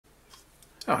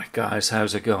Alright guys,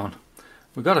 how's it going?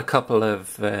 We've got a couple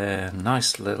of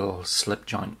nice little slip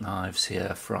joint knives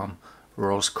here from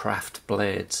Rosecraft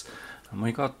blades, and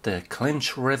we got the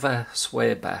Clinch River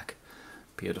Swayback.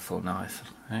 Beautiful knife,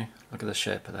 eh? Look at the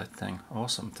shape of that thing,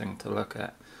 awesome thing to look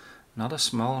at. Not a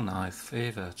small knife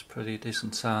either, it's pretty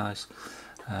decent size.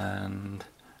 And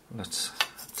let's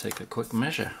take a quick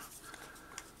measure.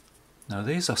 Now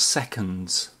these are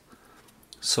seconds,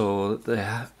 so they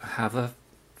have a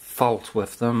fault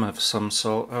with them of some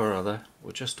sort or other.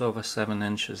 We're just over 7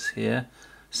 inches here,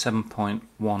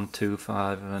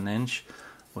 7.125 of an inch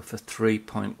with a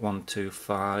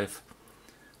 3.125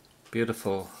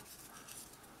 beautiful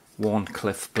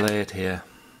Warncliffe blade here,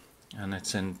 and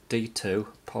it's in D2,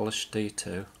 polished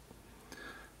D2.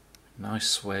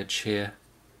 Nice wedge here,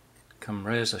 come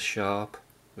razor sharp.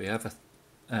 We have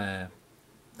a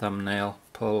thumbnail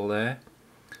pull there.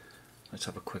 Let's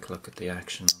have a quick look at the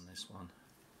action on this one.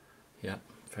 Yeah,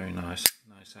 very nice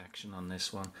action on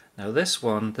this one. Now this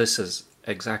is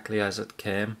exactly as it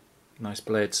came. Nice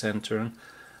blade centering.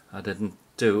 I didn't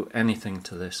do anything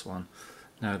to this one.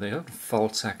 Now the other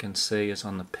faults I can see is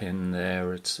on the pin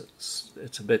there. It's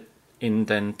a bit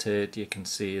indented, you can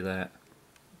see that,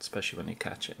 especially when you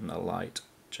catch it in the light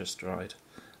just right,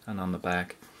 and on the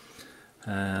back.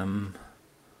 Now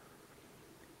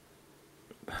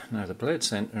the blade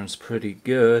centering is pretty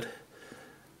good,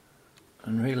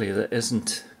 and really there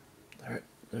isn't a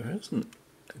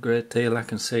great deal I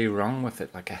can see wrong with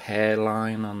it, like a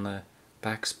hairline on the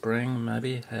back spring,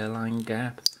 maybe hairline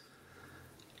gap.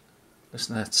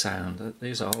 Listen to that sound.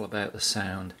 These are all about the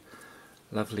sound.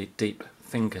 Lovely deep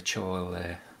finger choil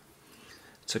there.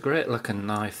 It's a great looking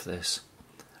knife, this.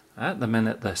 At the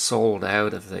minute they're sold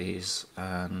out of these,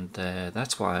 and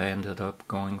that's why I ended up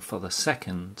going for the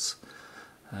seconds,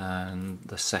 and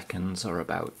the seconds are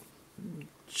about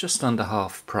just under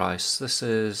half price. This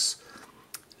is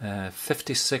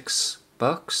 56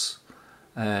 bucks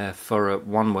for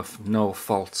one with no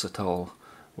faults at all,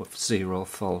 with 0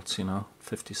 faults, you know,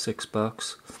 56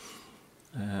 bucks.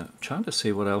 Trying to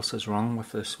see what else is wrong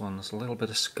with this one. There's a little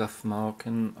bit of scuff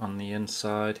marking on the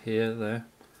inside here, there,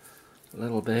 a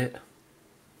little bit.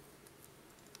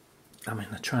 I mean,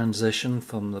 the transition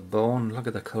from the bone, look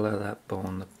at the colour of that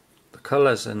bone. The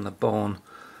colours in the bone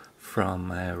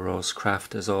from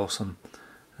Rosecraft is awesome.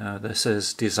 This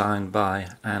is designed by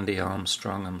Andy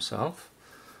Armstrong himself.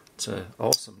 It's an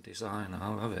awesome design, I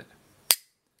love it.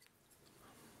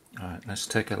 Alright, let's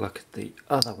take a look at the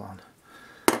other one.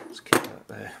 Let's keep that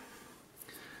there.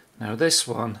 Now this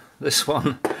one,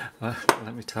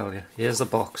 let me tell you, here's the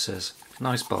boxes.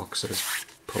 Nice boxes.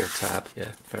 Pull tab,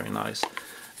 yeah, very nice.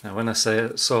 Now when I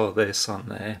saw this on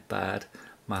there, bad,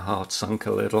 my heart sunk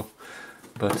a little.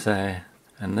 But,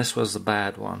 and this was the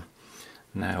bad one.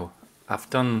 Now, I've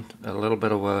done a little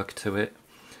bit of work to it.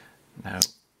 Now,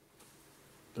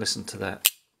 listen to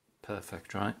that.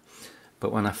 Perfect, right?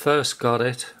 But when I first got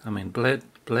it, I mean,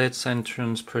 blade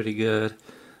centering's pretty good.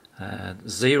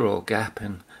 0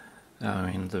 gapping.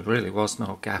 I mean, there really was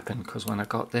no gapping, because when I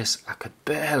got this, I could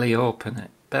barely open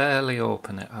it. Barely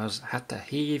open it. I had to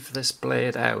heave this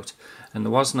blade out, and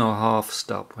there was no half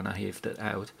stop when I heaved it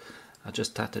out. I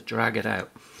just had to drag it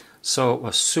out. So it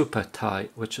was super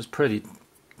tight, which is pretty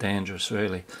dangerous,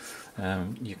 really.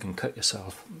 You can cut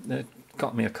yourself. It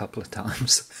got me a couple of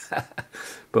times.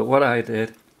 But what I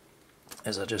did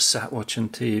is I just sat watching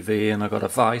TV, and I got a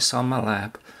vice on my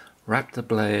lap, wrapped the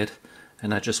blade,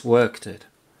 and I just worked it.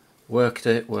 Worked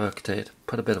it,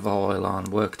 put a bit of oil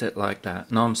on, worked it like that,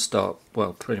 non-stop,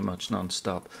 well, pretty much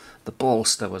non-stop. The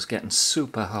bolster was getting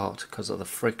super hot because of the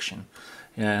friction.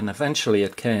 Yeah, and eventually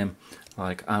it came,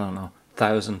 like, I don't know,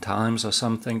 1,000 times or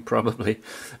something, probably.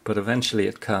 But eventually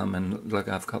it came, and look,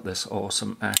 I've got this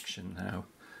awesome action now.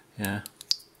 Yeah,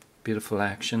 beautiful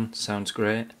action, sounds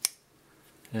great.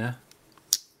 Yeah.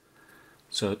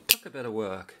 So it took a bit of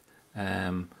work.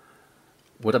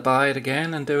 Would I buy it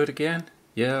again and do it again?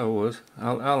 Yeah, I would.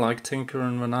 I like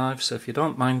tinkering with knives, so if you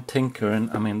don't mind tinkering,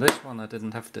 I mean, this one I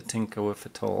didn't have to tinker with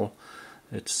at all.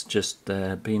 It's just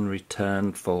been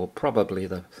returned for probably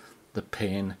the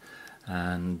pin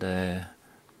and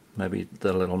maybe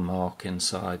the little mark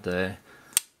inside there.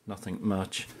 Nothing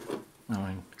much. I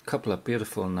mean, a couple of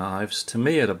beautiful knives. To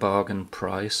me at a bargain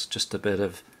price, just a bit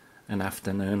of an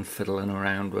afternoon fiddling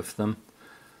around with them.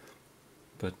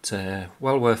 But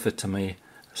well worth it to me.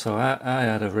 So I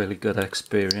had a really good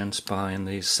experience buying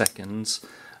these seconds,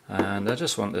 and I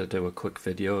just wanted to do a quick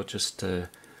video just to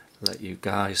let you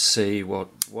guys see what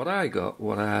I got,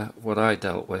 what I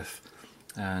dealt with,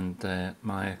 and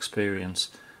my experience.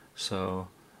 So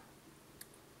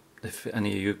if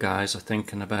any of you guys are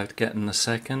thinking about getting the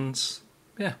seconds,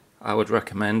 yeah, I would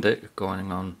recommend it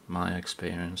going on my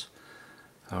experience.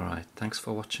 Alright, thanks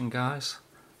for watching, guys.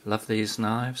 Love these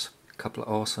knives. A couple of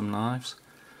awesome knives.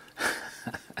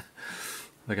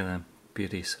 Look at them,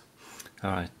 beauties.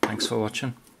 Alright, thanks for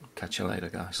watching. Catch you later,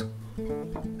 guys.